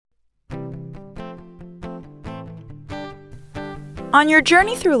On your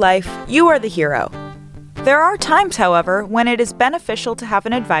journey through life, you are the hero. There are times, however, when it is beneficial to have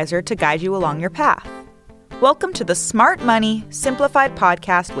an advisor to guide you along your path. Welcome to the Smart Money Simplified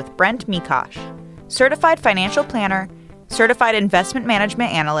podcast with Brent Mikosh, certified financial planner, certified investment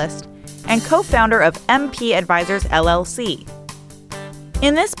management analyst, and co-founder of MP Advisors LLC.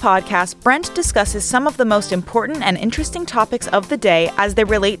 In this podcast, Brent discusses some of the most important and interesting topics of the day as they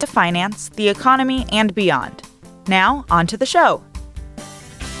relate to finance, the economy, and beyond. Now, on to the show.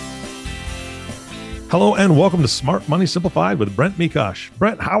 Hello and welcome to Smart Money Simplified with Brent Mikosh.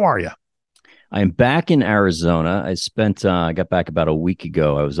 Brent, how are you? I'm back in Arizona. I got back about a week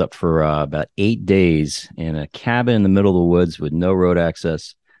ago. I was up for about 8 days in a cabin in the middle of the woods with no road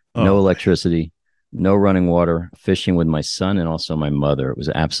access, no electricity, no running water, fishing with my son and also my mother. It was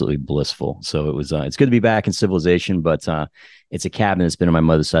absolutely blissful. So it was. It's good to be back in civilization, but it's a cabin that's been on my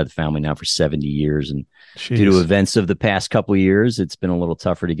mother's side of the family now for 70 years. And due to events of the past couple of years, it's been a little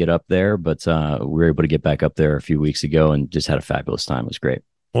tougher to get up there, but we were able to get back up there a few weeks ago and just had a fabulous time. It was great.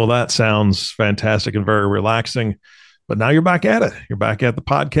 Well, that sounds fantastic and very relaxing. But now you're back at it. You're back at the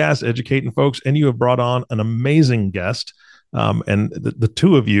podcast, educating folks, and you have brought on an amazing guest. And the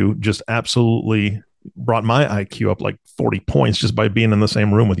two of you just absolutely brought my IQ up like 40 points just by being in the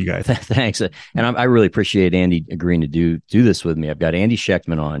same room with you guys. Thanks. And I really appreciate Andy agreeing to do this with me. I've got Andy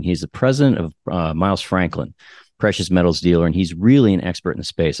Schectman on. He's the president of Miles Franklin, precious metals dealer, and he's really an expert in the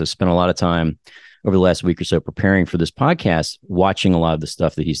space. I've spent a lot of time over the last week or so preparing for this podcast, watching a lot of the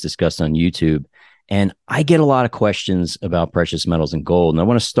stuff that he's discussed on YouTube. And I get a lot of questions about precious metals and gold. And I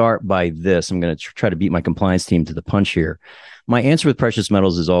want to start by this. I'm going to try to beat my compliance team to the punch here. My answer with precious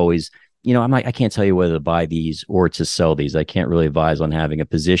metals is always, I can't tell you whether to buy these or to sell these. I can't really advise on having a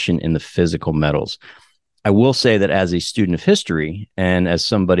position in the physical metals. I will say that as a student of history and as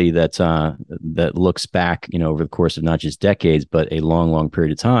somebody that looks back, over the course of not just decades, but a long, long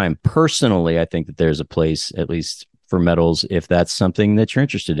period of time, personally, I think that there's a place, at least for metals, if that's something that you're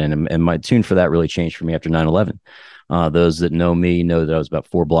interested in. And my tune for that really changed for me after 9/11. Those that know me know that I was about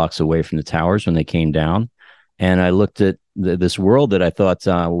 4 blocks away from the towers when they came down. And I looked at this world that I thought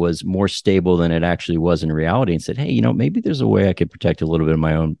was more stable than it actually was in reality and said, hey, maybe there's a way I could protect a little bit of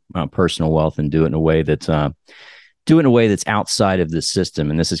my own personal wealth and do it in a way that's outside of this system.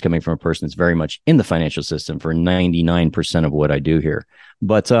 And this is coming from a person that's very much in the financial system for 99% of what I do here.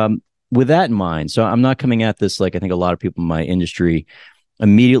 But with that in mind, so I'm not coming at this like I think a lot of people in my industry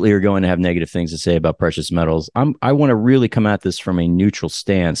immediately are going to have negative things to say about precious metals. I want to really come at this from a neutral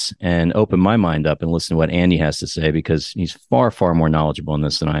stance and open my mind up and listen to what Andy has to say, because he's far, far more knowledgeable in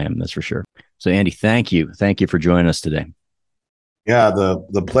this than I am. That's for sure. So Andy, thank you. Thank you for joining us today. Yeah,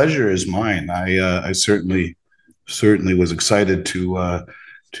 the pleasure is mine. I certainly was excited to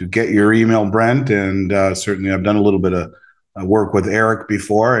get your email, Brent, and certainly I've done a little bit of work with Eric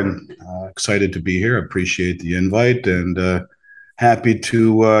before, and excited to be here. Appreciate the invite, and happy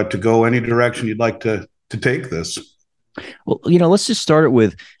to go any direction you'd like to take this. Well, let's just start it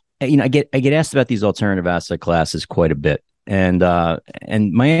with, I get asked about these alternative asset classes quite a bit. And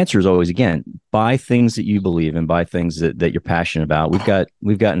my answer is always, again, buy things that you believe in, buy things that you're passionate about.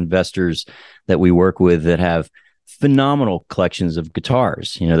 We've got investors that we work with that have phenomenal collections of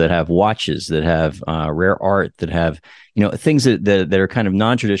guitars, that have watches, that have rare art, that have, things that are kind of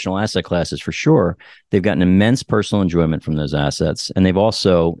non-traditional asset classes for sure. They've gotten immense personal enjoyment from those assets. And they've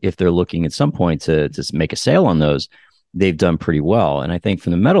also, if they're looking at some point to make a sale on those, they've done pretty well. And I think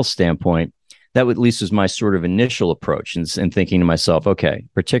from the metal standpoint, that at least was my sort of initial approach and thinking to myself, okay,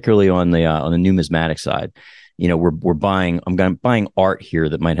 particularly on the numismatic side, I'm buying art here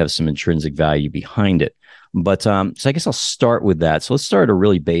that might have some intrinsic value behind it. But so I guess I'll start with that. So let's start a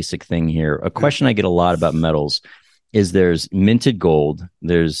really basic thing here. A question I get a lot about metals is there's minted gold,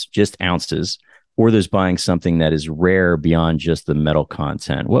 there's just ounces, or there's buying something that is rare beyond just the metal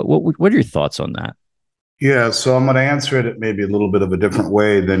content. What are your thoughts on that? Yeah, so I'm going to answer it maybe a little bit of a different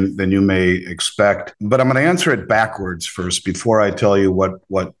way than you may expect. But I'm going to answer it backwards first before I tell you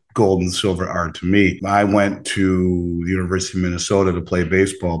what gold and silver are to me. I went to the University of Minnesota to play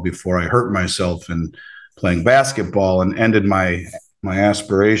baseball before I hurt myself in playing basketball and ended my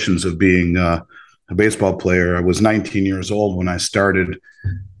aspirations of being a baseball player. I was 19 years old when I started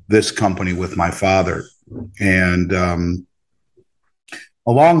this company with my father. And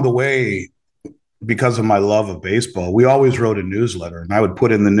along the way, because of my love of baseball, we always wrote a newsletter. And I would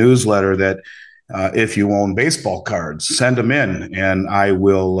put in the newsletter that if you own baseball cards, send them in and I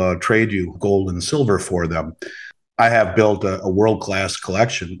will trade you gold and silver for them. I have built a world-class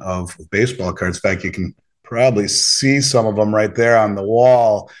collection of baseball cards. In fact, you can probably see some of them right there on the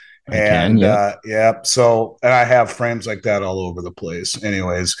wall. I can, yeah. Yeah, so and I have frames like that all over the place.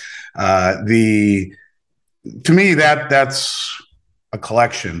 Anyways, the to me that's a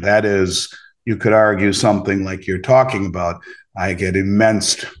collection. That is, you could argue something like you're talking about. I get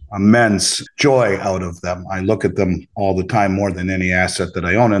immense joy out of them. I look at them all the time more than any asset that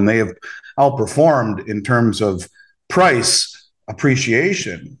I own, and they have outperformed in terms of price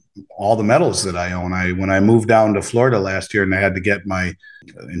appreciation. All the metals that I own. When I moved down to Florida last year and I had to get my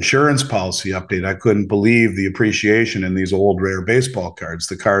insurance policy update, I couldn't believe the appreciation in these old rare baseball cards.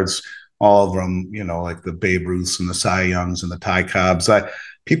 The cards, all of them, like the Babe Ruths and the Cy Youngs and the Ty Cobbs.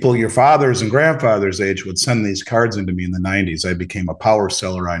 People your fathers and grandfathers' age would send these cards into me in the 90s. I became a power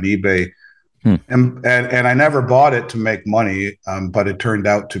seller on eBay. And I never bought it to make money, but it turned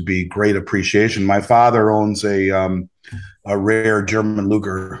out to be great appreciation. My father owns a rare German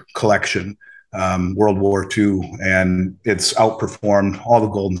Luger collection, World War II, and it's outperformed all the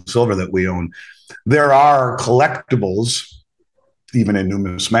gold and silver that we own. There are collectibles, even in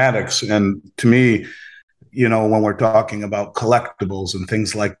numismatics, and to me, when we're talking about collectibles and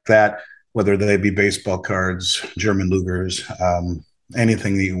things like that, whether they be baseball cards, German Lugers,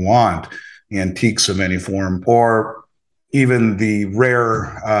 anything that you want, antiques of any form, or even the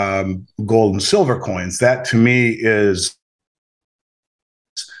rare gold and silver coins, that to me is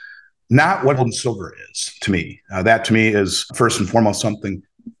not what gold and silver is to me. That to me is first and foremost something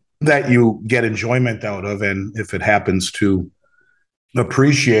that you get enjoyment out of, and if it happens to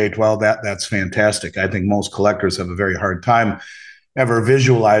appreciate, well, that's fantastic. I think most collectors have a very hard time ever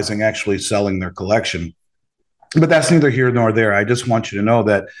visualizing actually selling their collection. But that's neither here nor there. I just want you to know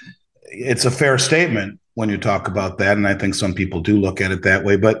that it's a fair statement when you talk about that, and I think some people do look at it that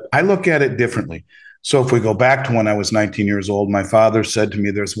way, but I look at it differently. So if we go back to when I was 19 years old, my father said to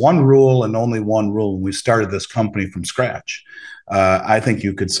me, there's one rule and only one rule, and we started this company from scratch. I think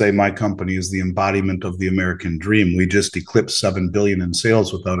you could say my company is the embodiment of the American dream. We just eclipsed 7 billion in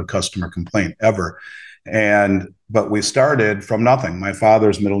sales without a customer complaint ever. But we started from nothing. My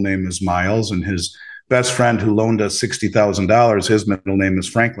father's middle name is Miles, and his best friend who loaned us $60,000, his middle name is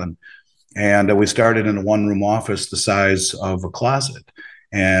Franklin. And we started in a one-room office the size of a closet.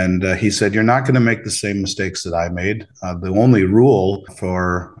 And he said, you're not going to make the same mistakes that I made. The only rule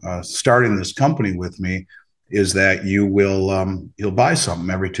for starting this company with me is that you'll buy something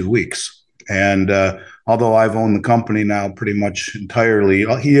every 2 weeks. And although I've owned the company now pretty much entirely,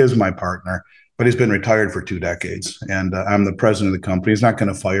 he is my partner, but he's been retired for 2 decades. And I'm the president of the company. He's not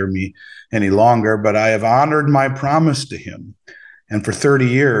going to fire me any longer, but I have honored my promise to him. And for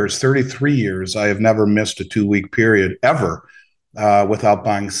 33 years, I have never missed a 2-week period ever without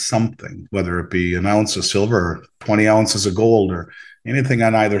buying something, whether it be an ounce of silver or 20 ounces of gold or anything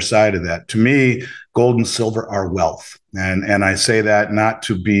on either side of that. To me, gold and silver are wealth. And I say that not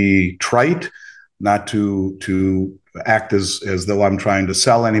to be trite, not to act as though I'm trying to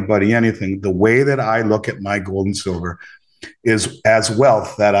sell anybody anything. The way that I look at my gold and silver is as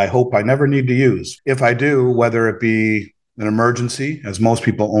wealth that I hope I never need to use. If I do, whether it be an emergency, as most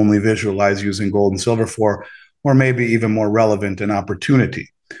people only visualize using gold and silver for, or maybe even more relevant, an opportunity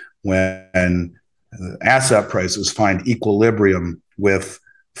when asset prices find equilibrium with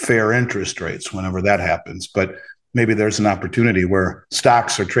fair interest rates, whenever that happens. But maybe there's an opportunity where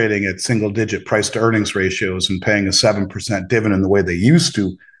stocks are trading at single-digit price-to-earnings ratios and paying a 7% dividend the way they used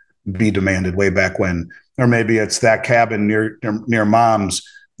to be demanded way back when. Or maybe it's that cabin near mom's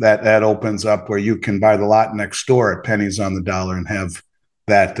that opens up where you can buy the lot next door at pennies on the dollar and have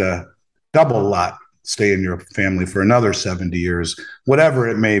that double lot stay in your family for another 70 years. Whatever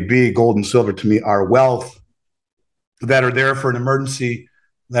it may be, gold and silver to me are wealth that are there for an emergency,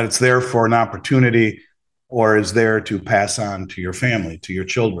 that it's there for an opportunity, or is there to pass on to your family, to your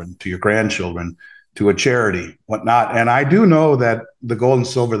children, to your grandchildren, to a charity, whatnot. And I do know that the gold and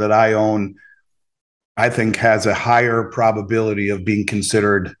silver that I own, I think, has a higher probability of being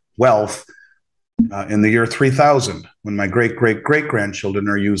considered wealth in the year 3000, when my great-great-great-grandchildren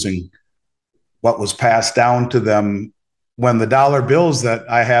are using what was passed down to them when the dollar bills that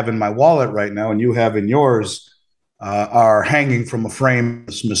I have in my wallet right now and you have in yours are hanging from a frame in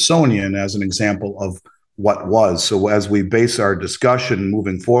the Smithsonian as an example of what was. So as we base our discussion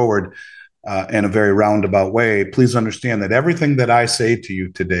moving forward in a very roundabout way, please understand that everything that I say to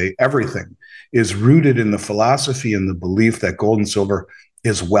you today, everything is rooted in the philosophy and the belief that gold and silver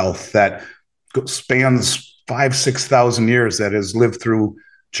is wealth that spans 5,000-6,000 years, that has lived through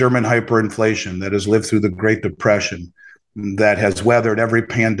German hyperinflation, that has lived through the Great Depression, that has weathered every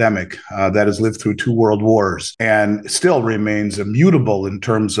pandemic, that has lived through 2 world wars, and still remains immutable in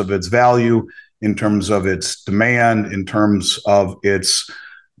terms of its value, in terms of its demand, in terms of its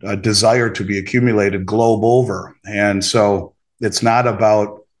a desire to be accumulated globe over. And so it's not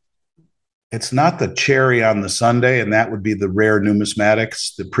the cherry on the sundae, and that would be the rare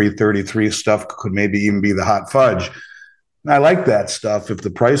numismatics. The pre-33 stuff could maybe even be the hot fudge. I like that stuff if the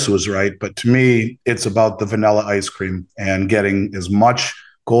price was right, but to me, it's about the vanilla ice cream and getting as much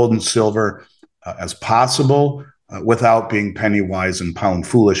gold and silver as possible without being penny wise and pound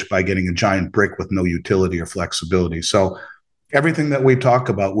foolish by getting a giant brick with no utility or flexibility. So everything that we talk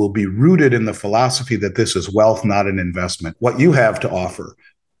about will be rooted in the philosophy that this is wealth, not an investment. What you have to offer,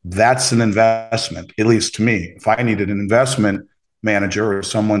 that's an investment, at least to me. If I needed an investment manager or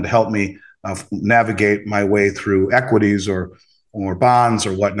someone to help me navigate my way through equities or bonds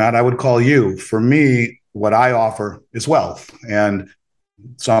or whatnot, I would call you. For me, what I offer is wealth. And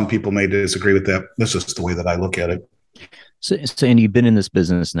some people may disagree with that. This is the way that I look at it. So Andy, you've been in this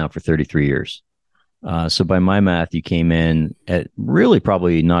business now for 33 years. So by my math, you came in at really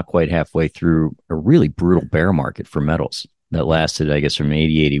probably not quite halfway through a really brutal bear market for metals that lasted, I guess, from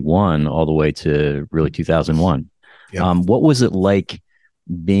 81 all the way to really 2001. Yep. What was it like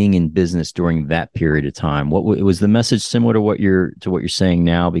being in business during that period of time? What was the message similar to what you're saying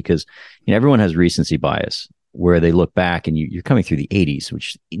now? Because everyone has recency bias, where they look back and you're coming through the 80s,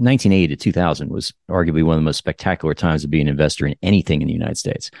 which 1980 to 2000 was arguably one of the most spectacular times to be an investor in anything in the United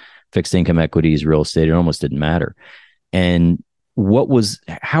States. Fixed income equities, real estate, it almost didn't matter. And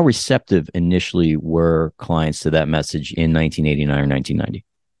how receptive initially were clients to that message in 1989 or 1990?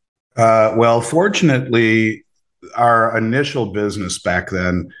 Well, fortunately, our initial business back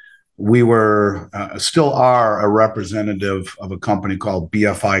then, we were still are a representative of a company called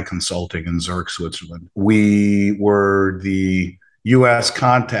BFI Consulting in Zurich, Switzerland. We were the U.S.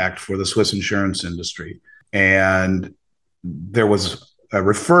 contact for the Swiss insurance industry. And there was a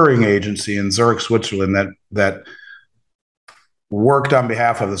referring agency in Zurich, Switzerland that worked on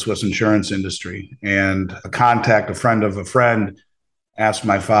behalf of the Swiss insurance industry. And a friend of a friend, asked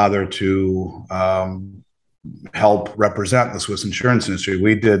my father to help represent the Swiss insurance industry.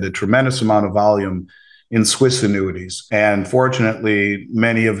 We did a tremendous amount of volume in Swiss annuities. And fortunately,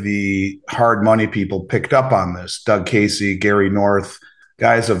 many of the hard money people picked up on this. Doug Casey, Gary North,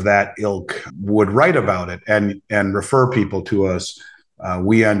 guys of that ilk would write about it and refer people to us.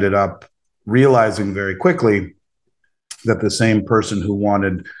 We ended up realizing very quickly that the same person who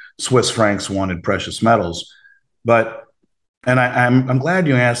wanted Swiss francs wanted precious metals. I'm glad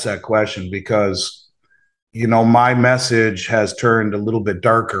you asked that question, because my message has turned a little bit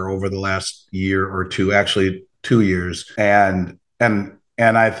darker over the last year or two, actually 2 years. And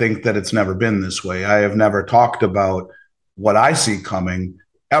I think that it's never been this way. I have never talked about what I see coming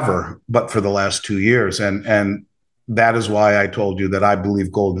ever, but for the last 2 years. And that is why I told you that I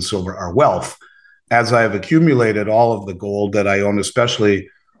believe gold and silver are wealth. As I have accumulated all of the gold that I own, especially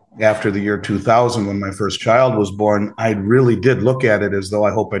after the year 2000, when my first child was born, I really did look at it as though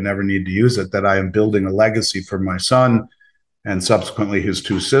I hope I never need to use it, that I am building a legacy for my son and subsequently his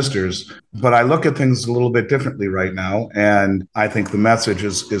two sisters. But I look at things a little bit differently right now, and I think the message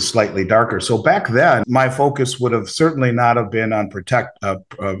is slightly darker. So back then, my focus would have certainly not have been on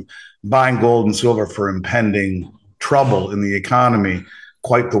buying gold and silver for impending trouble in the economy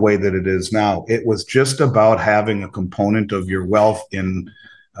quite the way that it is now. It was just about having a component of your wealth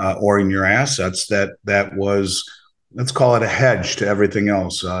or in your assets that was, let's call it a hedge to everything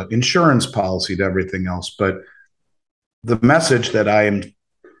else, insurance policy to everything else. But the message that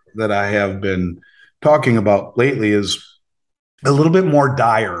I have been talking about lately is a little bit more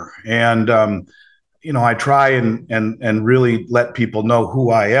dire. And I try and really let people know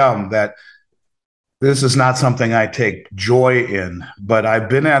who I am, that this is not something I take joy in, but I've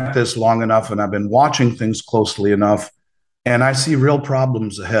been at this long enough and I've been watching things closely enough, and I see real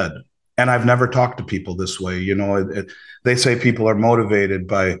problems ahead. And I've never talked to people this way. They say people are motivated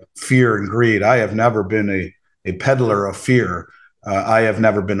by fear and greed. I have never been a peddler of fear. I have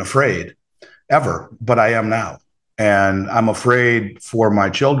never been afraid, ever, but I am now. And I'm afraid for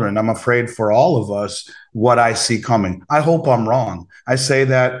my children. I'm afraid for all of us, what I see coming. I hope I'm wrong. I say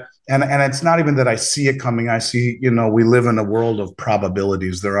that, and it's not even that I see it coming. I see, we live in a world of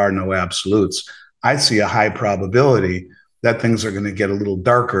probabilities. There are no absolutes. I see a high probability that things are going to get a little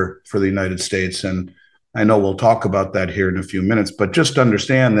darker for the United States. And I know we'll talk about that here in a few minutes, but just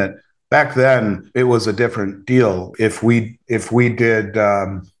understand that back then it was a different deal. If we did,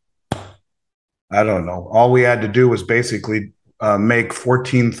 I don't know, all we had to do was basically make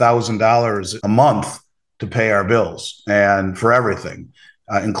 $14,000 a month to pay our bills and for everything,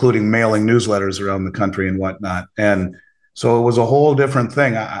 including mailing newsletters around the country and whatnot. And So it was a whole different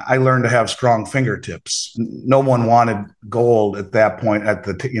thing. I learned to have strong fingertips. No one wanted gold at that point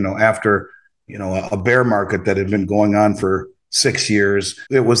after, a bear market that had been going on for 6 years.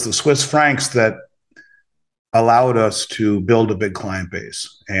 It was the Swiss francs that allowed us to build a big client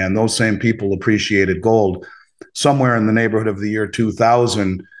base. And those same people appreciated gold. Somewhere in the neighborhood of the year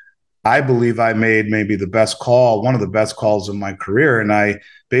 2000, I believe I made maybe one of the best calls of my career. And I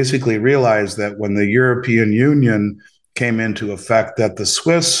basically realized that when the European Union came into effect, that the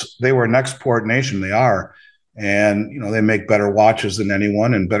Swiss, they were an export nation. They are. And, they make better watches than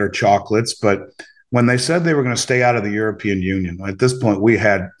anyone and better chocolates. But when they said they were going to stay out of the European Union, at this point, we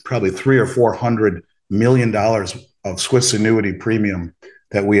had probably $300 or $400 million of Swiss annuity premium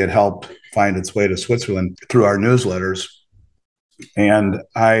that we had helped find its way to Switzerland through our newsletters. And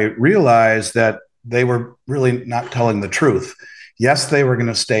I realized that they were really not telling the truth. Yes, they were going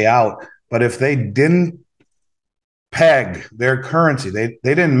to stay out, but if they didn't peg their currency, they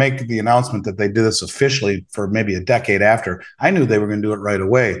didn't make the announcement that they did this officially for maybe a decade after. I knew they were going to do it right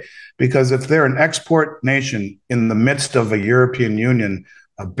away, because if they're an export nation in the midst of a European Union,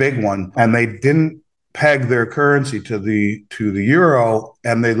 a big one, and they didn't peg their currency to the euro,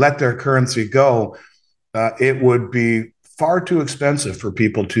 and they let their currency go, it would be far too expensive for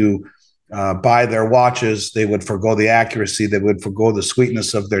people to buy their watches. They would forgo the accuracy. They would forgo the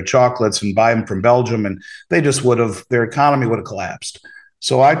sweetness of their chocolates and buy them from Belgium. And their economy would have collapsed.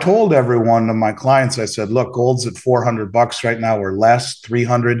 So I told every one of my clients, I said, look, gold's at $400 right now, or less,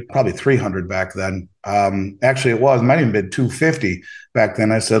 300, probably 300 back then. Actually, it might even been 250 back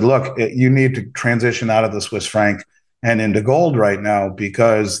then. I said, look, you need to transition out of the Swiss franc and into gold right now,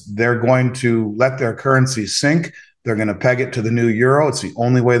 because they're going to let their currency sink. They're going to peg it to the new euro. It's the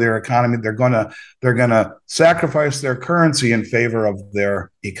only way their economy, they're going to sacrifice their currency in favor of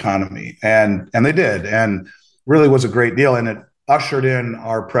their economy. And they did, and really was a great deal. And it ushered in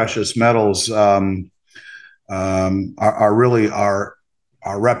our precious metals. Our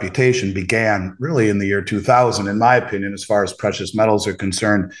reputation began really in the year 2000, in my opinion, as far as precious metals are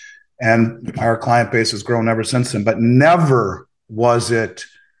concerned. And our client base has grown ever since then, but never was it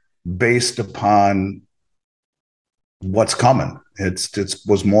based upon what's coming. It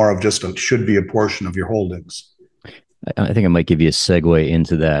was more of just should be a portion of your holdings. I think I might give you a segue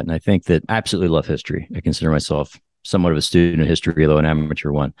into that. And I think that I absolutely love history. I consider myself somewhat of a student of history, although an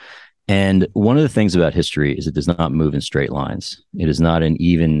amateur one. And one of the things about history is it does not move in straight lines. It is not an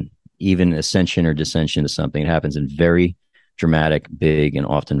even ascension or descension to something. It happens in very dramatic, big, and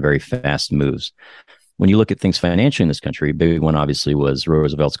often very fast moves. When you look at things financially in this country, a big one obviously was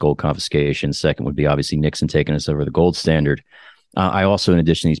Roosevelt's gold confiscation. Second would be obviously Nixon taking us over the gold standard. I also, in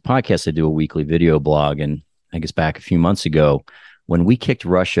addition to these podcasts, I do a weekly video blog. And I guess back a few months ago, when we kicked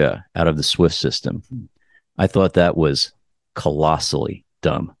Russia out of the SWIFT system, I thought that was colossally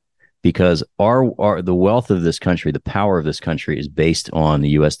dumb, because the wealth of this country, the power of this country, is based on the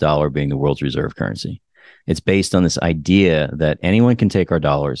US dollar being the world's reserve currency. It's based on this idea that anyone can take our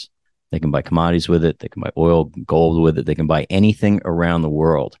dollars. They can buy commodities with it. They can buy oil, gold with it. They can buy anything around the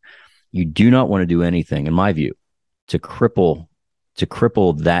world. You do not want to do anything, in my view, to cripple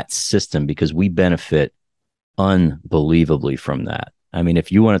that system, because we benefit unbelievably from that. I mean,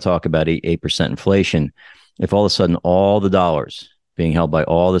 if you want to talk about 8% inflation, if all of a sudden all the dollars being held by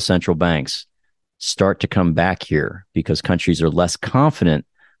all the central banks start to come back here because countries are less confident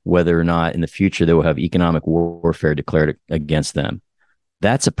whether or not in the future they will have economic warfare declared against them,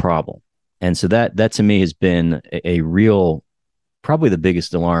 that's a problem. And so that to me has been a real, probably the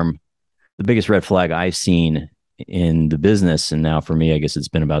biggest alarm, the biggest red flag I've seen in the business. And now for me, I guess it's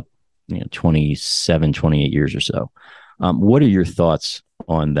been about 27, 28 years or so. What are your thoughts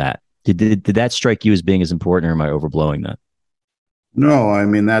on that? Did that strike you as being as important, or am I overblowing that? No, I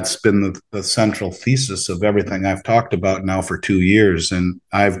mean, that's been the central thesis of everything I've talked about now for 2 years. And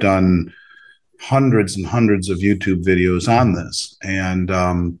I've done hundreds and hundreds of YouTube videos on this. And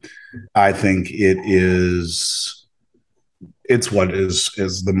I think it's what is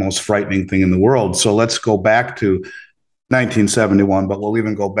the most frightening thing in the world. So let's go back to 1971, but we'll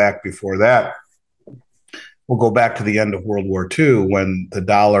even go back before that. We'll go back to the end of World War II, when the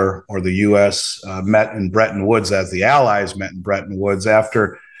dollar, or the U.S. met in Bretton Woods, as the Allies met in Bretton Woods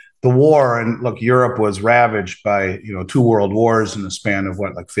after the war. And look, Europe was ravaged by 2 world wars in the span of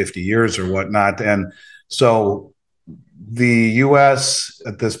 50 years or whatnot. And so the U.S.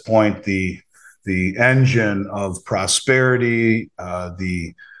 at this point, the engine of prosperity,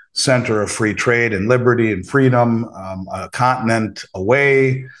 the center of free trade and liberty and freedom, a continent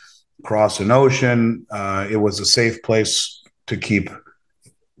away across an ocean. It was a safe place to keep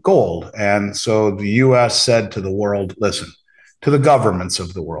gold. And so the U.S. said to the world, listen, to the governments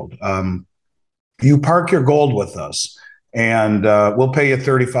of the world, you park your gold with us and we'll pay you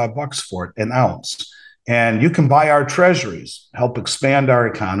 $35 for it an ounce. And you can buy our treasuries, help expand our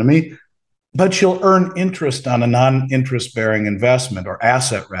economy, but you'll earn interest on a non-interest bearing investment or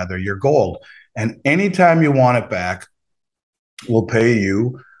asset, rather, your gold. And anytime you want it back, we'll pay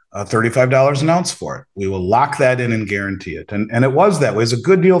you $35 an ounce for it. We will lock that in and guarantee it. And it was that way. It was a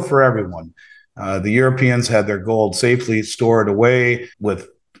good deal for everyone. The Europeans had their gold safely stored away with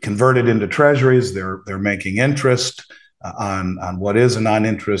converted into treasuries. They're making interest on what is a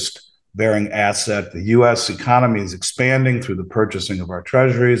non-interest bearing asset. The U.S. economy is expanding through the purchasing of our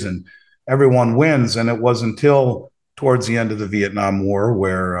treasuries, and everyone wins. And it was until towards the end of the Vietnam War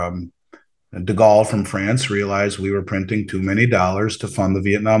where de Gaulle from France realized we were printing too many dollars to fund the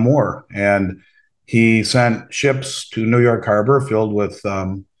Vietnam War. And he sent ships to New York Harbor filled with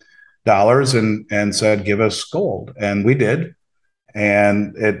dollars and said, give us gold. And we did.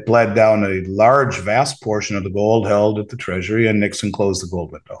 And it bled down a large, vast portion of the gold held at the Treasury, and Nixon closed the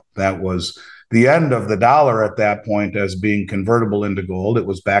gold window. That was the end of the dollar at that point as being convertible into gold. It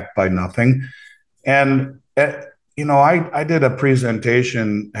was backed by nothing. And I did a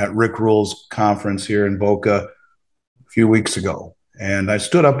presentation at Rick Rule's conference here in Boca a few weeks ago, and I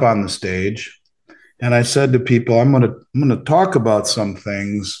stood up on the stage and I said to people, I'm going to talk about some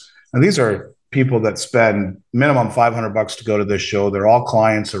things. And these are people that spend minimum $500 to go to this show. They're all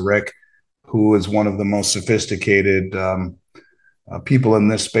clients of Rick, who is one of the most sophisticated people in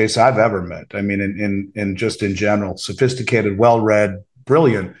this space I've ever met. I mean, in just in general, sophisticated, well-read,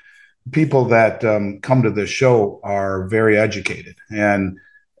 brilliant. People that come to this show are very educated. And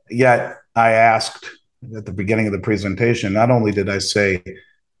yet I asked at the beginning of the presentation, not only did I say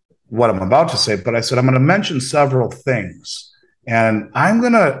what I'm about to say, but I said, I'm going to mention several things. And I'm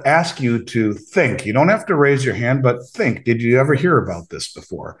going to ask you to think. You don't have to raise your hand, but think. Did you ever hear about this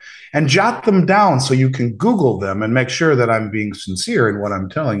before? And jot them down so you can Google them and make sure that I'm being sincere in what I'm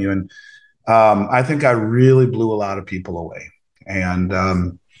telling you. And I think I really blew a lot of people away.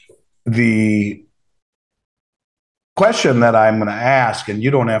 And the question that I'm going to ask, and you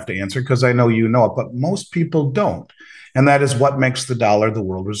don't have to answer because I know you know it, but most people don't. And that is, what makes the dollar the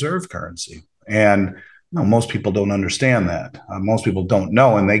world reserve currency? And most people don't understand that. Most people don't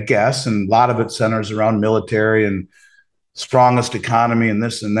know, and they guess. And a lot of it centers around military and strongest economy and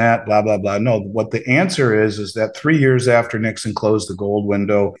this and that, blah, blah, blah. No, what the answer is that 3 years after Nixon closed the gold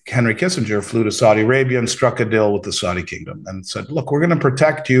window, Henry Kissinger flew to Saudi Arabia and struck a deal with the Saudi kingdom and said, look, we're going to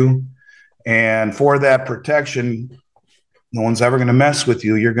protect you. And for that protection, no one's ever going to mess with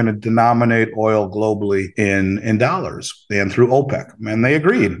you. You're going to denominate oil globally in dollars and through OPEC. And they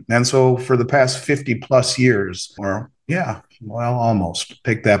agreed. And so for the past 50 plus years, almost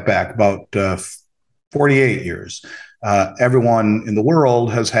take that back, about 48 years, everyone in the world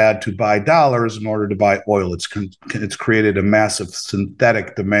has had to buy dollars in order to buy oil. It's created a massive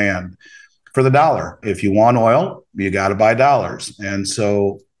synthetic demand for the dollar. If you want oil, you got to buy dollars. And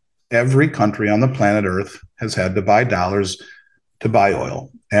so every country on the planet Earth has had to buy dollars to buy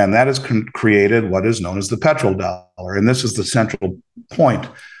oil. And that has created what is known as the petrodollar. And this is the central point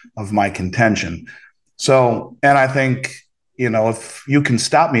of my contention. So, and I think, if you can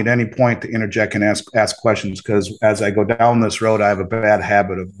stop me at any point to interject and ask questions, because as I go down this road, I have a bad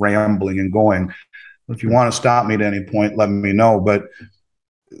habit of rambling and going. If you want to stop me at any point, let me know. But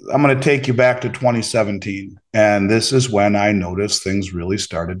I'm going to take you back to 2017. And this is when I noticed things really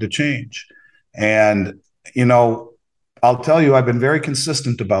started to change. And, I'll tell you, I've been very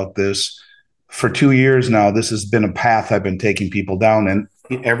consistent about this for 2 years now. This has been a path I've been taking people down. And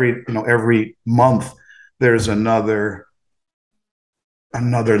every month there's another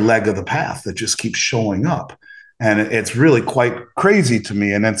leg of the path that just keeps showing up. And it's really quite crazy to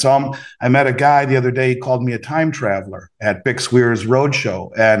me. And then I met a guy the other day. He called me a time traveler at Bix Weir's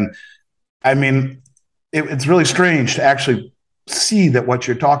Roadshow. And I mean, it's really strange to actually see that what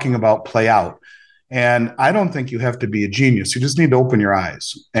you're talking about play out. And I don't think you have to be a genius. You just need to open your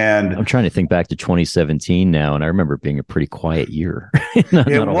eyes. And I'm trying to think back to 2017 now, and I remember it being a pretty quiet year.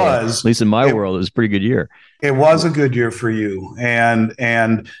 It was. At least in my world, it was a pretty good year. It was a good year for you.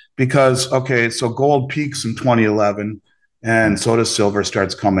 And because, so gold peaks in 2011, and so does silver,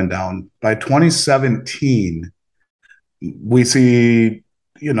 starts coming down. By 2017, we see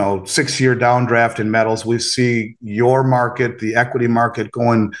 6-year downdraft in metals. We see your market, the equity market,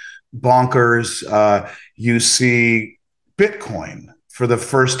 going bonkers. You see Bitcoin for the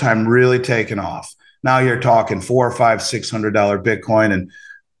first time really taking off. Now you're talking $400, $500, $600 Bitcoin. And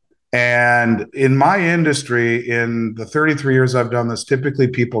And in my industry, in the 33 years I've done this, typically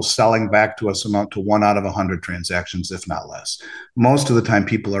people selling back to us amount to 1 out of 100 transactions, if not less. Most of the time,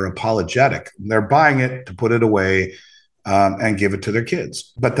 people are apologetic. They're buying it to put it away and give it to their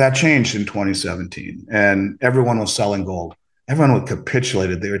kids. But that changed in 2017, and everyone was selling gold. Everyone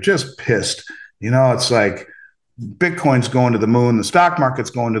capitulated. They were just pissed. It's like Bitcoin's going to the moon. The stock market's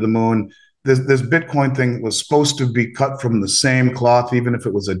going to the moon. This Bitcoin thing was supposed to be cut from the same cloth, even if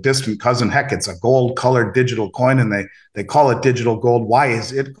it was a distant cousin. Heck, it's a gold-colored digital coin, and they call it digital gold. Why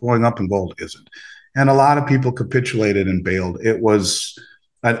is it going up and gold isn't? And a lot of people capitulated and bailed. It was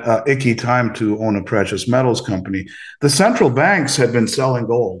an icky time to own a precious metals company. The central banks had been selling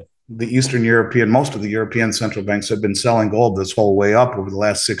gold. Most of the European central banks have been selling gold this whole way up over the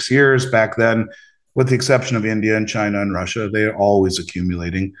last 6 years. Back then, with the exception of India and China and Russia, they are always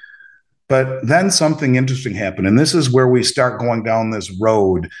accumulating. But then something interesting happened. And this is where we start going down this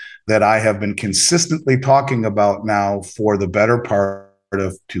road that I have been consistently talking about now for the better part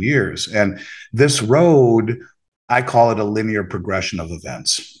of 2 years. And this road, I call it a linear progression of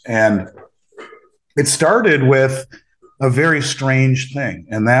events. And it started with a very strange thing.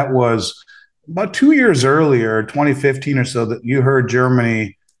 And that was about 2 years earlier, 2015 or so, that you heard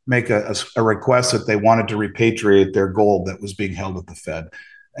Germany make a request that they wanted to repatriate their gold that was being held at the Fed.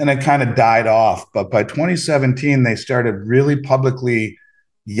 And it kind of died off. But by 2017, they started really publicly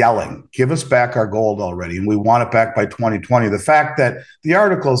yelling, give us back our gold already. And we want it back by 2020. The fact that the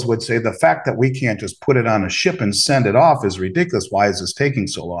articles would say the fact that we can't just put it on a ship and send it off is ridiculous. Why is this taking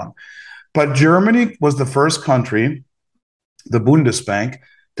so long? But Germany was the first country, the Bundesbank,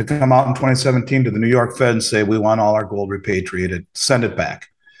 to come out in 2017 to the New York Fed and say, we want all our gold repatriated, send it back.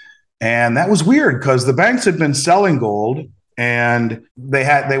 And that was weird because the banks had been selling gold and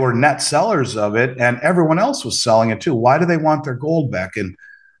they were net sellers of it, and everyone else was selling it too. Why do they want their gold back? And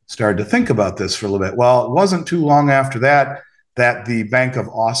started to think about this for a little bit. Well, it wasn't too long after that the Bank of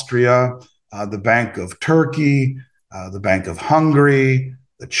Austria, the Bank of Turkey, the Bank of Hungary,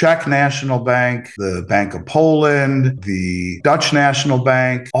 the Czech National Bank, the Bank of Poland, the Dutch National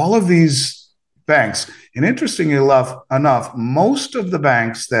Bank, all of these banks. And interestingly enough, most of the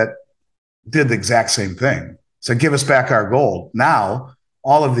banks that did the exact same thing, so give us back our gold. Now,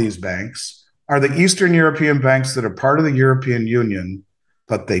 all of these banks are the Eastern European banks that are part of the European Union,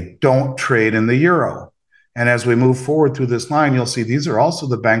 but they don't trade in the euro. And as we move forward through this line, you'll see these are also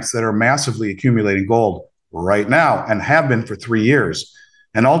the banks that are massively accumulating gold right now and have been for 3 years.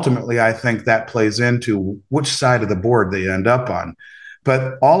 And ultimately, I think that plays into which side of the board they end up on.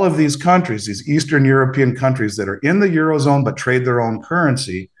 But all of these countries, these Eastern European countries that are in the Eurozone but trade their own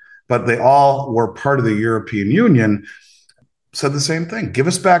currency, but they all were part of the European Union, said the same thing. Give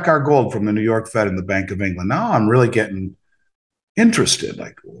us back our gold from the New York Fed and the Bank of England. Now I'm really getting interested.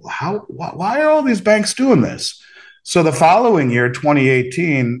 Like, why are all these banks doing this? So the following year,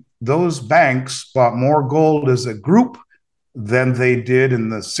 2018, those banks bought more gold as a group than they did in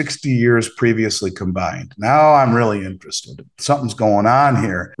the 60 years previously combined. Now I'm really interested. Something's going on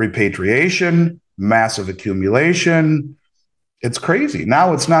here. Repatriation, massive accumulation. It's crazy.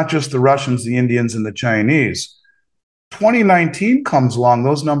 Now it's not just the Russians, the Indians, and the Chinese. 2019 comes along,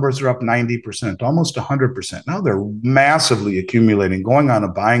 those numbers are up 90%, almost 100%. Now they're massively accumulating, going on a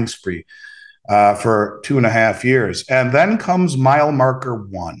buying spree for 2.5 years. And then comes mile marker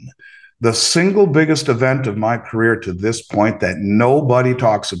 1, the single biggest event of my career to this point that nobody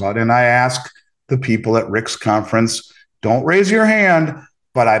talks about. And I ask the people at Rick's conference, don't raise your hand,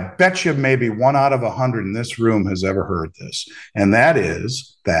 but I bet you maybe 1 out of 100 in this room has ever heard this. And that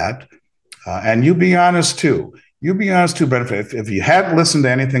is that, and you be honest too, Benefit, if you hadn't listened to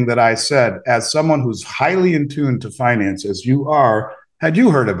anything that I said, as someone who's highly in tune to finance, as you are, had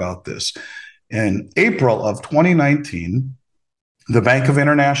you heard about this? In April of 2019, the Bank of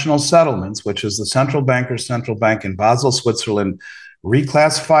International Settlements, which is the central banker's central bank in Basel, Switzerland,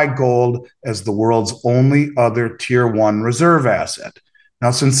 reclassified gold as the world's only other tier 1 reserve asset. Now,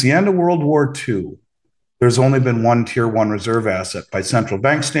 since the end of World War II, there's only been one tier 1 reserve asset by central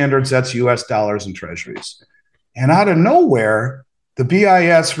bank standards. That's US dollars and treasuries. And out of nowhere, the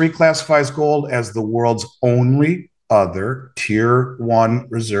BIS reclassifies gold as the world's only other tier 1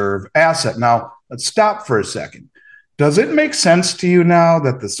 reserve asset. Now, let's stop for a second. Does it make sense to you now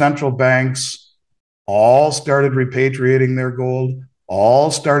that the central banks all started repatriating their gold,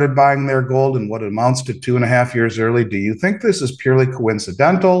 all started buying their gold in what amounts to 2.5 years early? Do you think this is purely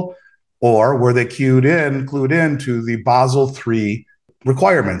coincidental, or were they clued in to the Basel III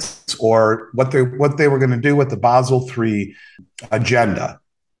requirements, or what they were going to do with the Basel III agenda?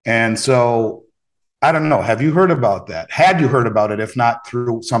 And so I don't know. Have you heard about that? Had you heard about it, if not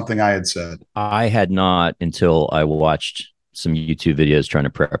through something I had said? I had not until I watched some YouTube videos trying to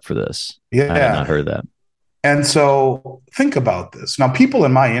prep for this. I had not Yeah. heard of that. And so think about this. Now, people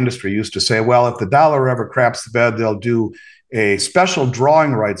in my industry used to say, well, if the dollar ever craps the bed, they'll do a special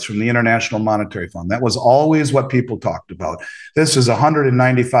drawing rights from the International Monetary Fund. That was always what people talked about. This is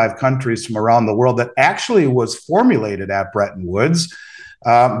 195 countries from around the world that actually was formulated at Bretton Woods.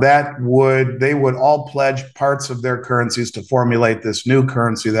 They would all pledge parts of their currencies to formulate this new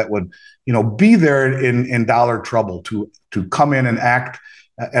currency that would, be there in dollar trouble to come in and act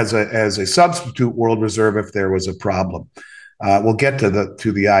as a substitute world reserve if there was a problem. We'll get to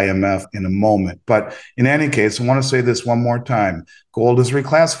the IMF in a moment, but in any case, I want to say this one more time: gold is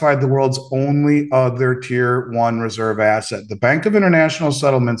reclassified the world's only other tier one reserve asset. The Bank of International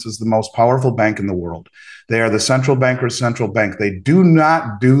Settlements is the most powerful bank in the world. They are the central banker's central bank. They do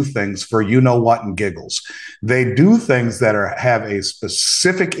not do things for you know what and giggles. They do things that have a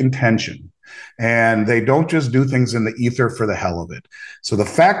specific intention. And they don't just do things in the ether for the hell of it. So the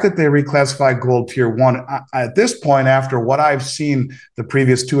fact that they reclassified gold tier one, at this point, after what I've seen the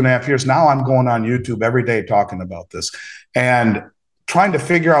previous 2.5 years, now I'm going on YouTube every day talking about this and trying to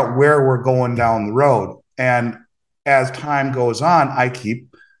figure out where we're going down the road. And as time goes on, I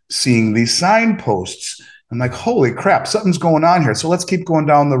keep seeing these signposts. I'm like, holy crap, something's going on here. So let's keep going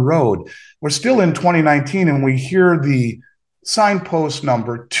down the road. We're still in 2019 and we hear the signpost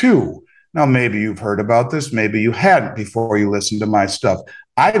number 2. Now, maybe you've heard about this, maybe you hadn't before you listened to my stuff.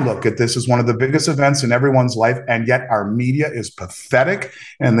 I look at this as one of the biggest events in everyone's life, and yet our media is pathetic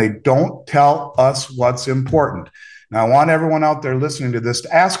and they don't tell us what's important. Now, I want everyone out there listening to this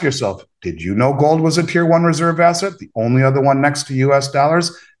to ask yourself, did you know gold was a tier one reserve asset, the only other one next to US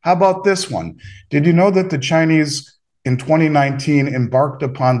dollars? How about this one? Did you know that the Chinese in 2019 embarked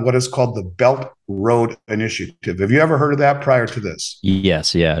upon what is called the Belt Road Initiative? Have you ever heard of that prior to this?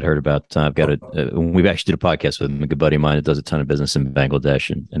 Yes, yeah, I'd heard about. I've got we've actually did a podcast with a good buddy of mine that does a ton of business in Bangladesh,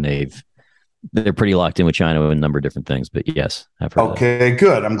 and they're pretty locked in with China with a number of different things. But yes, I've heard. Okay,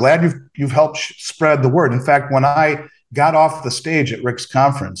 good. I'm glad you've helped spread the word. In fact, when I got off the stage at Rick's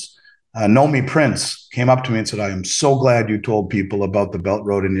conference, Nomi Prince came up to me and said, "I am so glad you told people about the Belt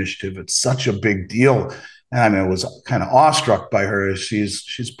Road Initiative. It's such a big deal." And I was kind of awestruck by her. She's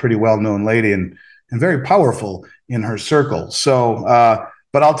a pretty well-known lady and very powerful in her circle. So,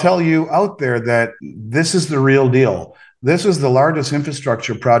 but I'll tell you out there that this is the real deal. This is the largest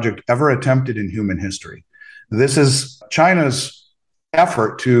infrastructure project ever attempted in human history. This is China's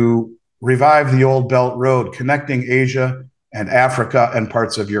effort to revive the old Belt Road, connecting Asia and Africa and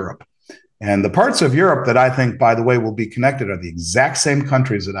parts of Europe. And the parts of Europe that I think, by the way, will be connected are the exact same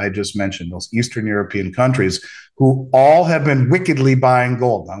countries that I just mentioned, those Eastern European countries who all have been wickedly buying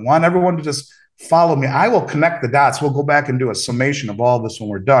gold. I want everyone to just follow me. I will connect the dots. We'll go back and do a summation of all this when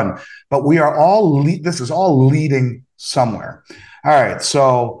we're done. But we are all, this is all leading somewhere. All right,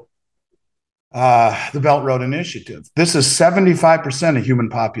 so the Belt Road Initiative. This is 75% of human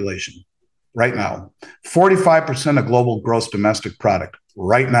population right now, 45% of global gross domestic product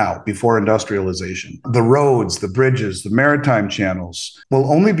right now before industrialization. The roads, the bridges, the maritime channels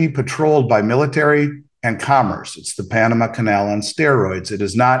will only be patrolled by military and commerce. It's the Panama Canal on steroids. It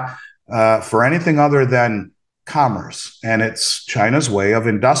is not for anything other than commerce. And it's China's way of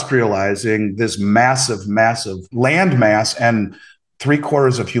industrializing this massive, massive land mass and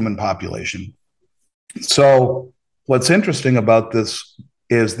 3/4 of human population. So what's interesting about this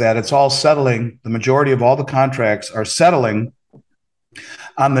is that it's all settling. The majority of all the contracts are settling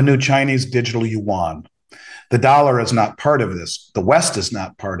on the new Chinese digital yuan. The dollar is not part of this. The West is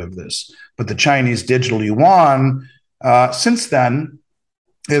not part of this. But the Chinese digital yuan, since then,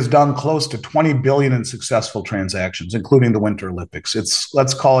 has done close to 20 billion in successful transactions, including the Winter Olympics.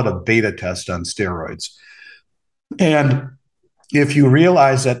 Let's call it a beta test on steroids. And if you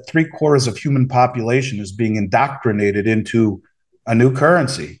realize that 3/4 of human population is being indoctrinated into a new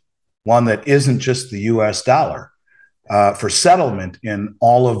currency, one that isn't just the US dollar, for settlement in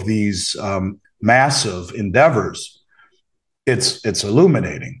all of these massive endeavors, it's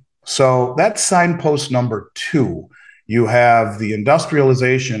illuminating. So that's signpost number 2. You have the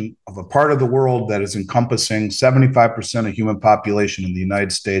industrialization of a part of the world that is encompassing 75% of human population in the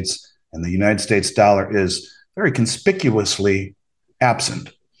United States, and the United States dollar is very conspicuously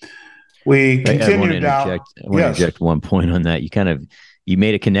absent. We continue down. I want to interject one point on that. You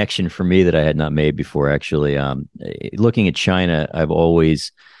made a connection for me that I had not made before, actually. Looking at China, I've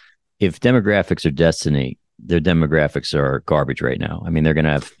always, if demographics are destiny, their demographics are garbage right now. I mean, they're going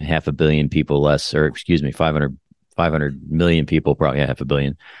to have 500 million people less, or 500 500 million people, probably half a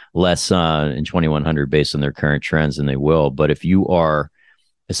billion less in 2100 based on their current trends than they will. But if you are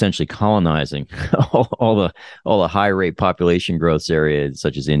essentially colonizing all the high rate population growth areas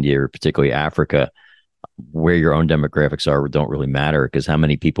such as India or particularly Africa, where your own demographics are don't really matter, because how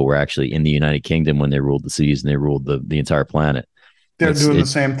many people were actually in the United Kingdom when they ruled the seas and they ruled the entire planet. They're doing the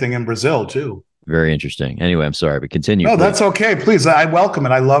same thing in Brazil too. Very interesting. Anyway, I'm sorry, but continue. No, please. That's okay. Please, I welcome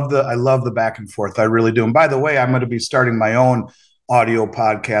it. I love the back and forth. I really do. And by the way, I'm going to be starting my own audio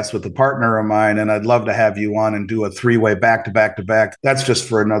podcast with a partner of mine, and I'd love to have you on and do a 3-way back to back to back. That's just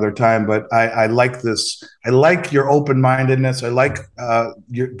for another time. But I like this. I like your open-mindedness. I like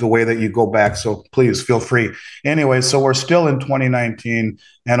the way that you go back. So please feel free. Anyway, so we're still in 2019,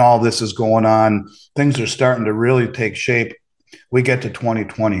 and all this is going on. Things are starting to really take shape. We get to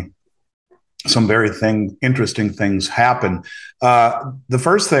 2020. Some very interesting things happen. The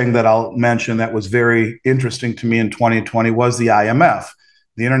first thing that I'll mention that was very interesting to me in 2020 was the IMF,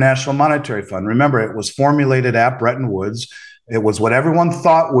 the International Monetary Fund. Remember, it was formulated at Bretton Woods. It was what everyone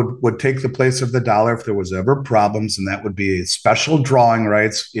thought would take the place of the dollar if there was ever problems, and that would be a special drawing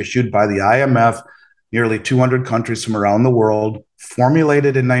rights issued by the IMF, nearly 200 countries from around the world,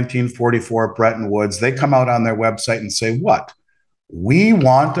 formulated in 1944 at Bretton Woods. They come out on their website and say, what? We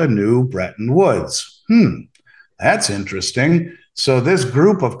want a new Bretton Woods. That's interesting. So this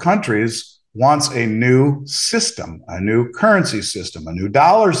group of countries wants a new system, a new currency system, a new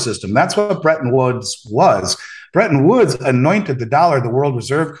dollar system. That's what Bretton Woods was. Bretton Woods anointed the dollar the world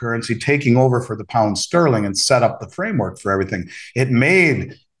reserve currency, taking over for the pound sterling, and set up the framework for everything. It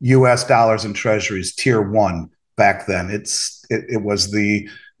made U.S. dollars and treasuries tier 1 back then. It was the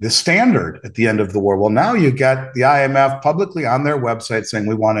standard at the end of the war. Well, now you get the IMF publicly on their website saying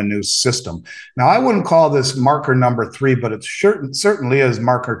we want a new system. Now, I wouldn't call this marker number 3, but it certainly is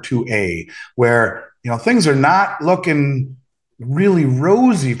marker 2A, where things are not looking really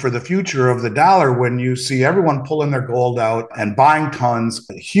rosy for the future of the dollar when you see everyone pulling their gold out and buying tons,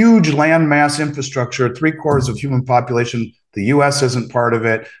 huge landmass infrastructure, 3/4 of human population. The U.S. isn't part of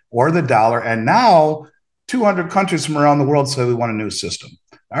it, or the dollar. And now 200 countries from around the world say we want a new system.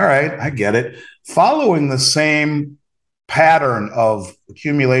 All right, I get it. Following the same pattern of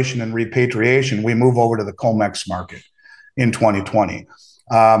accumulation and repatriation, we move over to the COMEX market in 2020.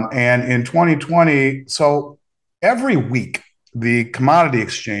 And in 2020, so every week, the Commodity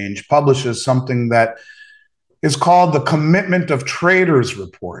Exchange publishes something that is called the Commitment of Traders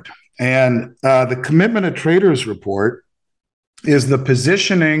Report. And the Commitment of Traders Report is the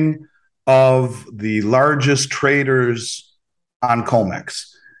positioning of the largest traders on COMEX.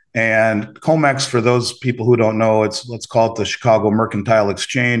 And COMEX, for those people who don't know, let's call it the Chicago Mercantile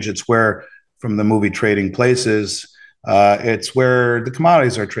Exchange. It's where, from the movie Trading Places, it's where the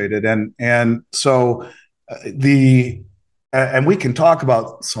commodities are traded. And so and we can talk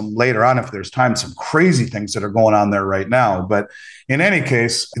about some later on if there's time, some crazy things that are going on there right now. But in any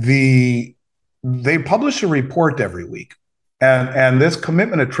case, they publish a report every week. And this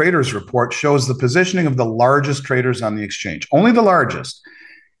Commitment of Traders report shows the positioning of the largest traders on the exchange, only the largest.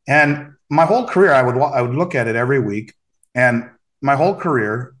 And my whole career, I would look at it every week. And my whole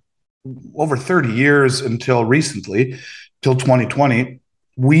career, over 30 years until recently, till 2020,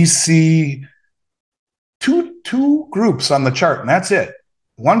 we see two groups on the chart, and that's it.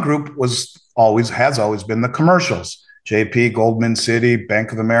 One group has always been the commercials: JP, Goldman, Citi,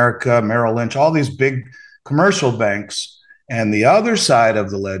 Bank of America, Merrill Lynch, all these big commercial banks. And the other side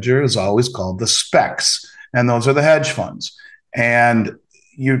of the ledger is always called the specs, and those are the hedge funds. And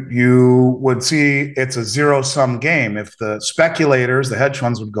you would see it's a zero-sum game. If the speculators, the hedge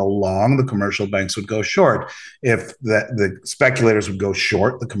funds, would go long, the commercial banks would go short. If the speculators would go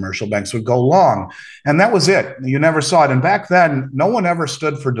short, the commercial banks would go long. And that was it. You never saw it. And back then, no one ever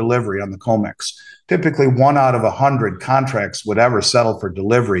stood for delivery on the COMEX. Typically, 1 out of 100 contracts would ever settle for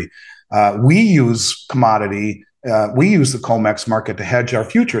delivery. We use the COMEX market to hedge our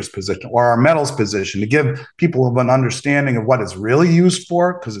futures position or our metals position, to give people an understanding of what it's really used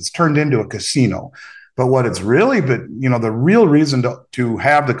for, because it's turned into a casino. But what it's really been, the real reason to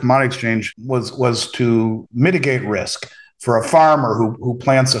have the commodity exchange was to mitigate risk. For a farmer who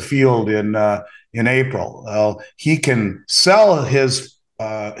plants a field in April, well, he can sell his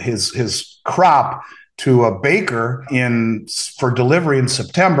crop to a baker for delivery in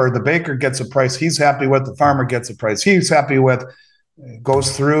September. The baker gets a price he's happy with. The farmer gets a price he's happy with,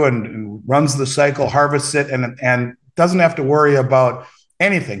 goes through and runs the cycle, harvests it, and doesn't have to worry about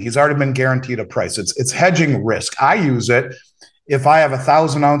anything. He's already been guaranteed a price. It's hedging risk. I use it if I have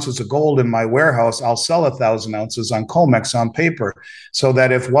 1,000 ounces of gold in my warehouse, I'll sell 1,000 ounces on COMEX on paper, so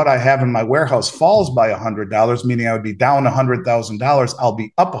that if what I have in my warehouse falls by $100, meaning I would be down $100,000, I'll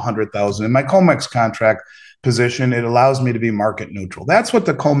be up $100,000 in my COMEX contract position. It allows me to be market neutral. That's what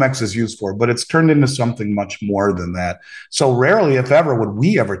the COMEX is used for, but it's turned into something much more than that. So rarely, if ever, would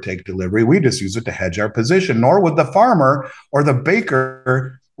we ever take delivery. We just use it to hedge our position, nor would the farmer or the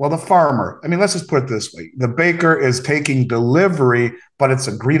baker. Well, the farmer, I mean, let's just put it this way. The baker is taking delivery, but it's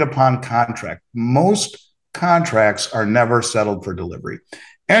agreed upon contract. Most contracts are never settled for delivery.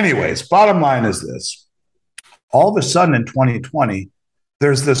 Anyways, bottom line is this. All of a sudden in 2020,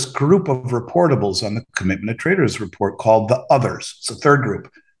 there's this group of reportables on the Commitment of Traders report called the Others. It's a third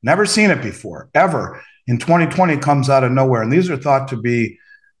group. Never seen it before, ever. In 2020, comes out of nowhere. And these are thought to be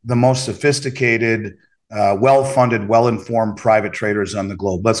the most sophisticated, well-funded, well-informed private traders on the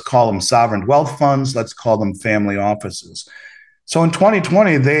globe. Let's call them sovereign wealth funds. Let's call them family offices. So in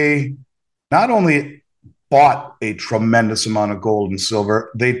 2020, they not only bought a tremendous amount of gold and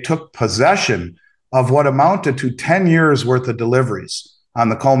silver, they took possession of what amounted to 10 years worth of deliveries on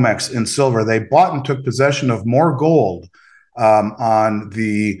the COMEX in silver. They bought and took possession of more gold on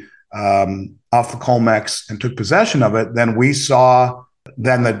the off the COMEX and took possession of it than we saw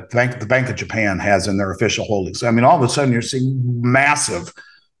than the Bank of Japan has in their official holdings. I mean, all of a sudden you're seeing massive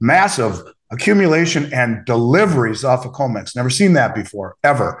accumulation and deliveries off of COMEX. Never seen that before,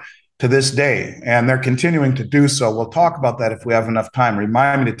 ever, to this day. And they're continuing to do so. We'll talk about that if we have enough time.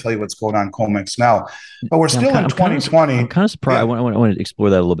 Remind me to tell you what's going on COMEX now. But we're still in 2020. I'm kind of surprised. Yeah. I want to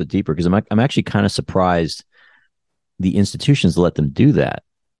explore that a little bit deeper, because I'm actually kind of surprised the institutions let them do that.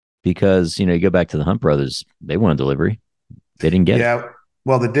 Because, you go back to the Hunt brothers, they wanted delivery. They didn't get it.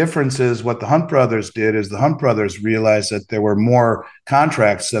 Well, the difference is what the Hunt brothers did is the Hunt brothers realized that there were more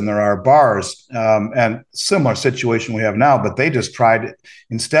contracts than there are bars, and similar situation we have now, but they just tried.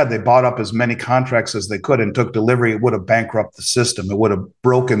 Instead, they bought up as many contracts as they could and took delivery. It would have bankrupted the system. It would have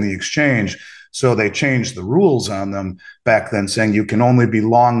broken the exchange. So they changed the rules on them back then, saying you can only be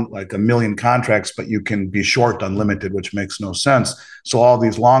long like 1 million contracts, but you can be short unlimited, which makes no sense. So all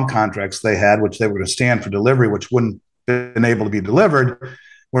these long contracts they had, which they were to stand for delivery, which wouldn't been able to be delivered,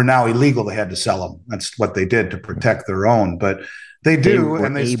 were now illegal. They had to sell them. That's what they did to protect their own. But they were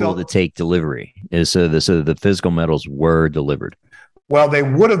and they able to take delivery. So the physical metals were delivered. Well, they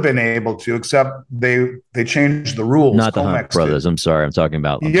would have been able to, except they changed the rules. Not the Hunt brothers. I'm sorry. I'm talking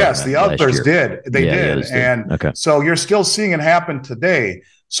about. The others did. They did. And okay. So you're still seeing it happen today.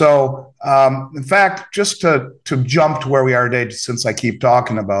 So, in fact, just to jump to where we are today, since I keep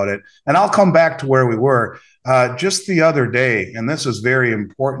talking about it, and I'll come back to where we were just the other day, and this is very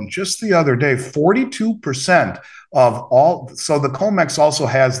important. Just the other day, 42% of all. So the COMEX also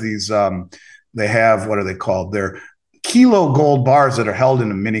has these. They have, what are they called? They're kilo gold bars that are held in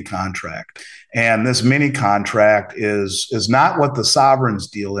a mini contract, and this mini contract is not what the sovereigns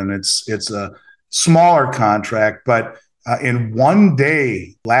deal in. It's a smaller contract, but in one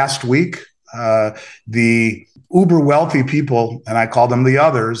day last week, the uber wealthy people, and I call them the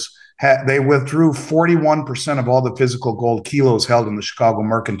others, they withdrew 41% of all the physical gold kilos held in the Chicago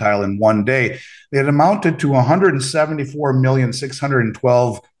Mercantile in one day. It amounted to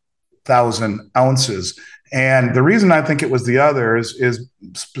 174,612,000 ounces. And the reason I think it was the others is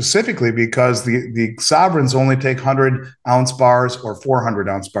specifically because the sovereigns only take 100-ounce bars or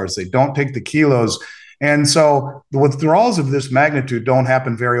 400-ounce bars. They don't take the kilos. And so the withdrawals of this magnitude don't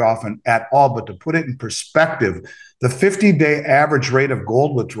happen very often at all. But to put it in perspective, the 50-day average rate of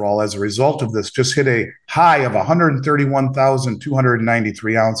gold withdrawal as a result of this just hit a high of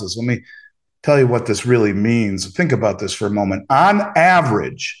 131,293 ounces. Let me tell you what this really means. Think about this for a moment. On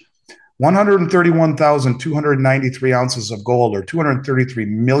average, 131,293 ounces of gold, or $233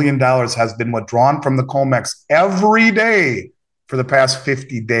 million, has been withdrawn from the COMEX every day for the past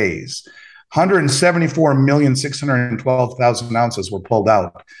 50 days. 174,612,000 ounces were pulled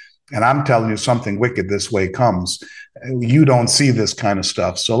out. And I'm telling you, something wicked this way comes. You don't see this kind of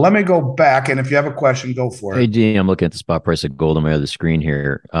stuff. So let me go back. And if you have a question, go for it. Hey, Dean, I'm looking at the spot price of gold on my other screen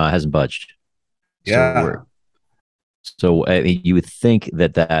here. Hasn't budged. Yeah. So you would think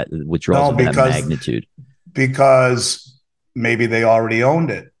that withdrawals of that magnitude. Because maybe they already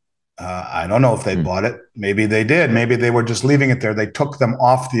owned it. I don't know if they bought it. Maybe they did. Maybe they were just leaving it there. They took them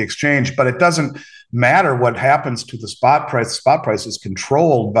off the exchange. But it doesn't matter what happens to the spot price. The spot price is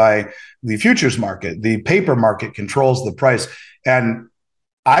controlled by the futures market. The paper market controls the price. And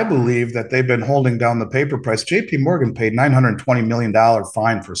I believe that they've been holding down the paper price. JP Morgan paid $920 million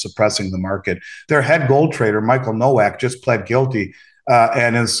fine for suppressing the market. Their head gold trader, Michael Nowak, just pled guilty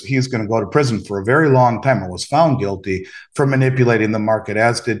and he's going to go to prison for a very long time, or was found guilty for manipulating the market,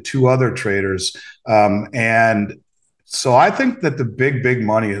 as did two other traders. And so I think that the big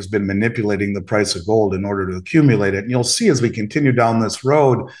money has been manipulating the price of gold in order to accumulate it. And you'll see as we continue down this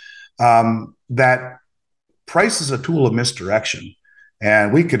road that price is a tool of misdirection.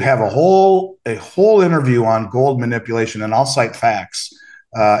 And we could have a whole interview on gold manipulation, and I'll cite facts,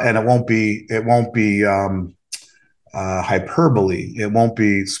 and it won't be hyperbole. It won't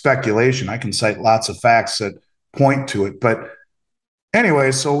be speculation. I can cite lots of facts that point to it. But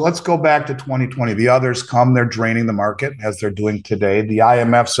anyway, so let's go back to 2020. The others come, they're draining the market as they're doing today. The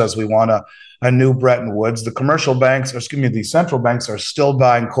IMF says we want a new Bretton Woods. The commercial banks, the central banks are still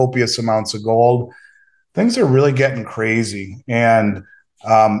buying copious amounts of gold. Things are really getting crazy. And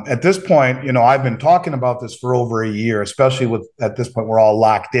at this point, I've been talking about this for over a year, especially at this point, we're all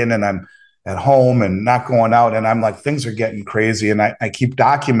locked in and I'm at home and not going out. And I'm like, things are getting crazy. And I keep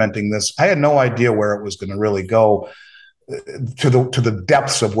documenting this. I had no idea where it was going to really go, to the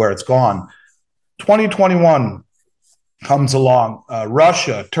depths of where it's gone. 2021 comes along.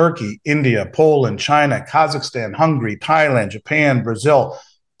 Russia, Turkey, India, Poland, China, Kazakhstan, Hungary, Thailand, Japan, Brazil,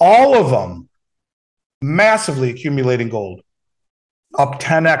 all of them massively accumulating gold, up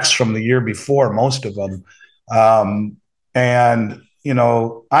 10x from the year before, most of them. And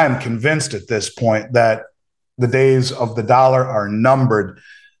I am convinced at this point that the days of the dollar are numbered.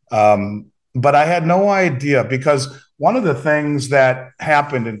 But I had no idea, because one of the things that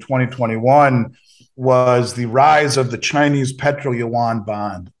happened in 2021 was the rise of the Chinese petro yuan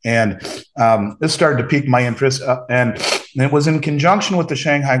bond. And this started to pique my interest. And it was in conjunction with the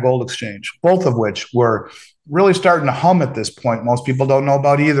Shanghai Gold Exchange, both of which were really starting to hum at this point. Most people don't know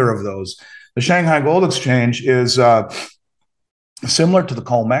about either of those. The Shanghai Gold Exchange is similar to the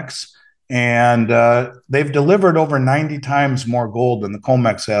COMEX, and they've delivered over 90 times more gold than the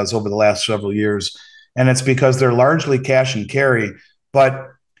COMEX has over the last several years. And it's because they're largely cash and carry. But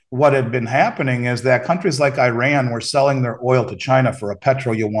what had been happening is that countries like Iran were selling their oil to China for a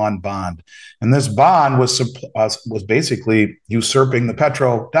petro yuan bond. And this bond was basically usurping the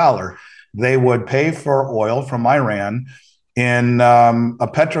petro dollar. They would pay for oil from Iran in a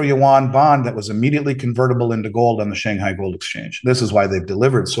petro yuan bond that was immediately convertible into gold on the Shanghai Gold Exchange. This is why they've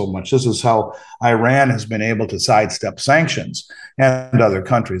delivered so much. This is how Iran has been able to sidestep sanctions, and other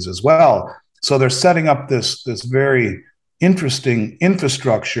countries as well. So they're setting up this very interesting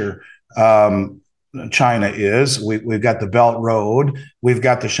infrastructure. China is. We've got the Belt Road. We've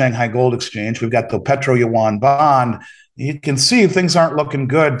got the Shanghai Gold Exchange. We've got the petro yuan bond. You can see things aren't looking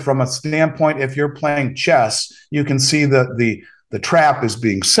good from a standpoint. If you're playing chess, you can see that the trap is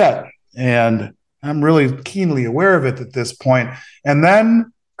being set. And I'm really keenly aware of it at this point. And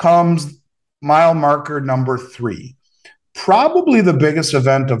then comes mile marker number 3, probably the biggest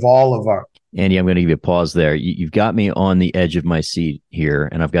event of all of our. Andy, I'm going to give you a pause there. You've got me on the edge of my seat here,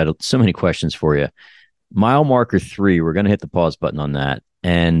 and I've got so many questions for you. Mile marker 3, we're going to hit the pause button on that.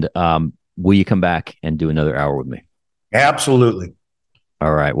 And will you come back and do another hour with me? Absolutely.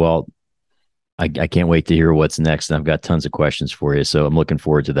 All right. Well, I can't wait to hear what's next. And I've got tons of questions for you. So I'm looking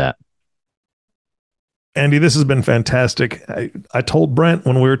forward to that. Andy, this has been fantastic. I told Brent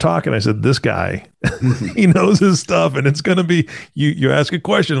when we were talking, I said, this guy, he knows his stuff, and it's going to be, you ask a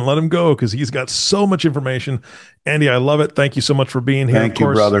question and let him go, because he's got so much information. Andy, I love it. Thank you so much for being here. Thank you,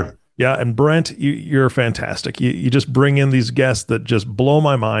 brother. Yeah. And Brent, you're fantastic. You just bring in these guests that just blow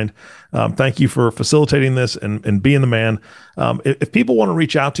my mind. Thank you for facilitating this and being the man. If people want to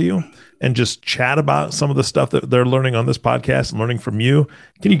reach out to you and just chat about some of the stuff that they're learning on this podcast and learning from you,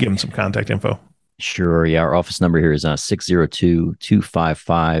 can you give them some contact info? Sure. Yeah. Our office number here is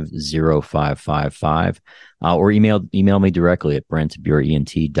 602-255-0555. Or email me directly at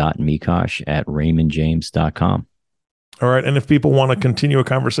brent.mikosh@raymondjames.com. All right. And if people want to continue a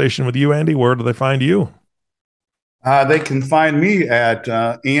conversation with you, Andy, where do they find you? They can find me at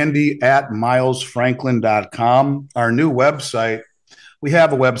andy@milesfranklin.com. Our new website, we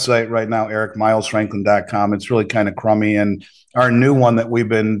have a website right now, ericmilesfranklin.com. It's really kind of crummy. And our new one that we've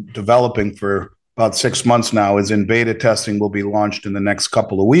been developing for about 6 months now is in beta testing, will be launched in the next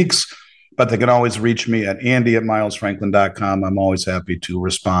couple of weeks. But they can always reach me at andy@milesfranklin.com. I'm always happy to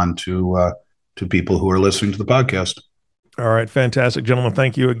respond to people who are listening to the podcast. All right. Fantastic, gentlemen.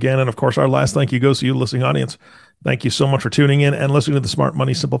 Thank you again. And of course, our last thank you goes to you, listening audience. Thank you so much for tuning in and listening to the Smart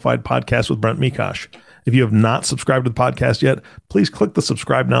Money Simplified podcast with Brent Mikosh. If you have not subscribed to the podcast yet, please click the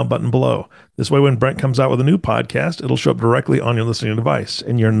subscribe now button below. This way, when Brent comes out with a new podcast, it'll show up directly on your listening device,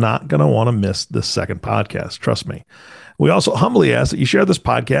 and you're not going to want to miss this second podcast. Trust me. We also humbly ask that you share this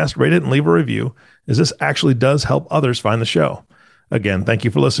podcast, rate it, and leave a review, as this actually does help others find the show. Again, thank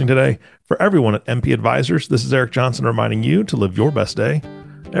you for listening today. For everyone at MP Advisors, this is Eric Johnson reminding you to live your best day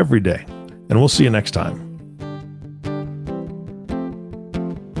every day. And we'll see you next time.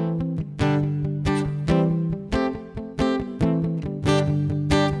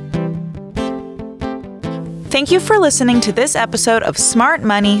 Thank you for listening to this episode of Smart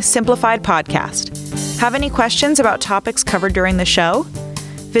Money Simplified Podcast. Have any questions about topics covered during the show?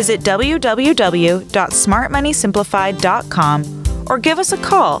 Visit www.smartmoneysimplified.com or give us a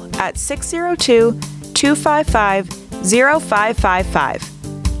call at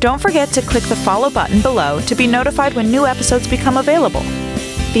 602-255-0555. Don't forget to click the follow button below to be notified when new episodes become available.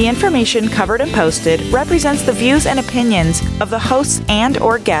 The information covered and posted represents the views and opinions of the hosts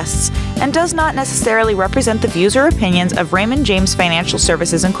and/or guests and does not necessarily represent the views or opinions of Raymond James Financial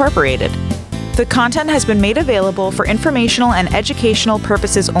Services Incorporated. The content has been made available for informational and educational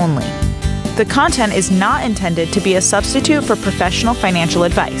purposes only. The content is not intended to be a substitute for professional financial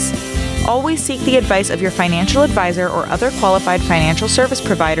advice. Always seek the advice of your financial advisor or other qualified financial service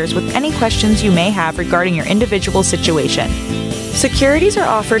providers with any questions you may have regarding your individual situation. Securities are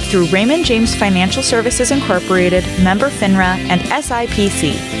offered through Raymond James Financial Services Incorporated, member FINRA, and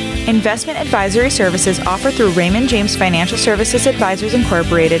SIPC. Investment advisory services offered through Raymond James Financial Services Advisors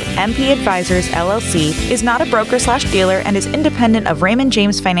Incorporated, MP Advisors, LLC, is not a broker/dealer and is independent of Raymond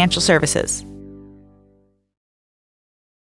James Financial Services.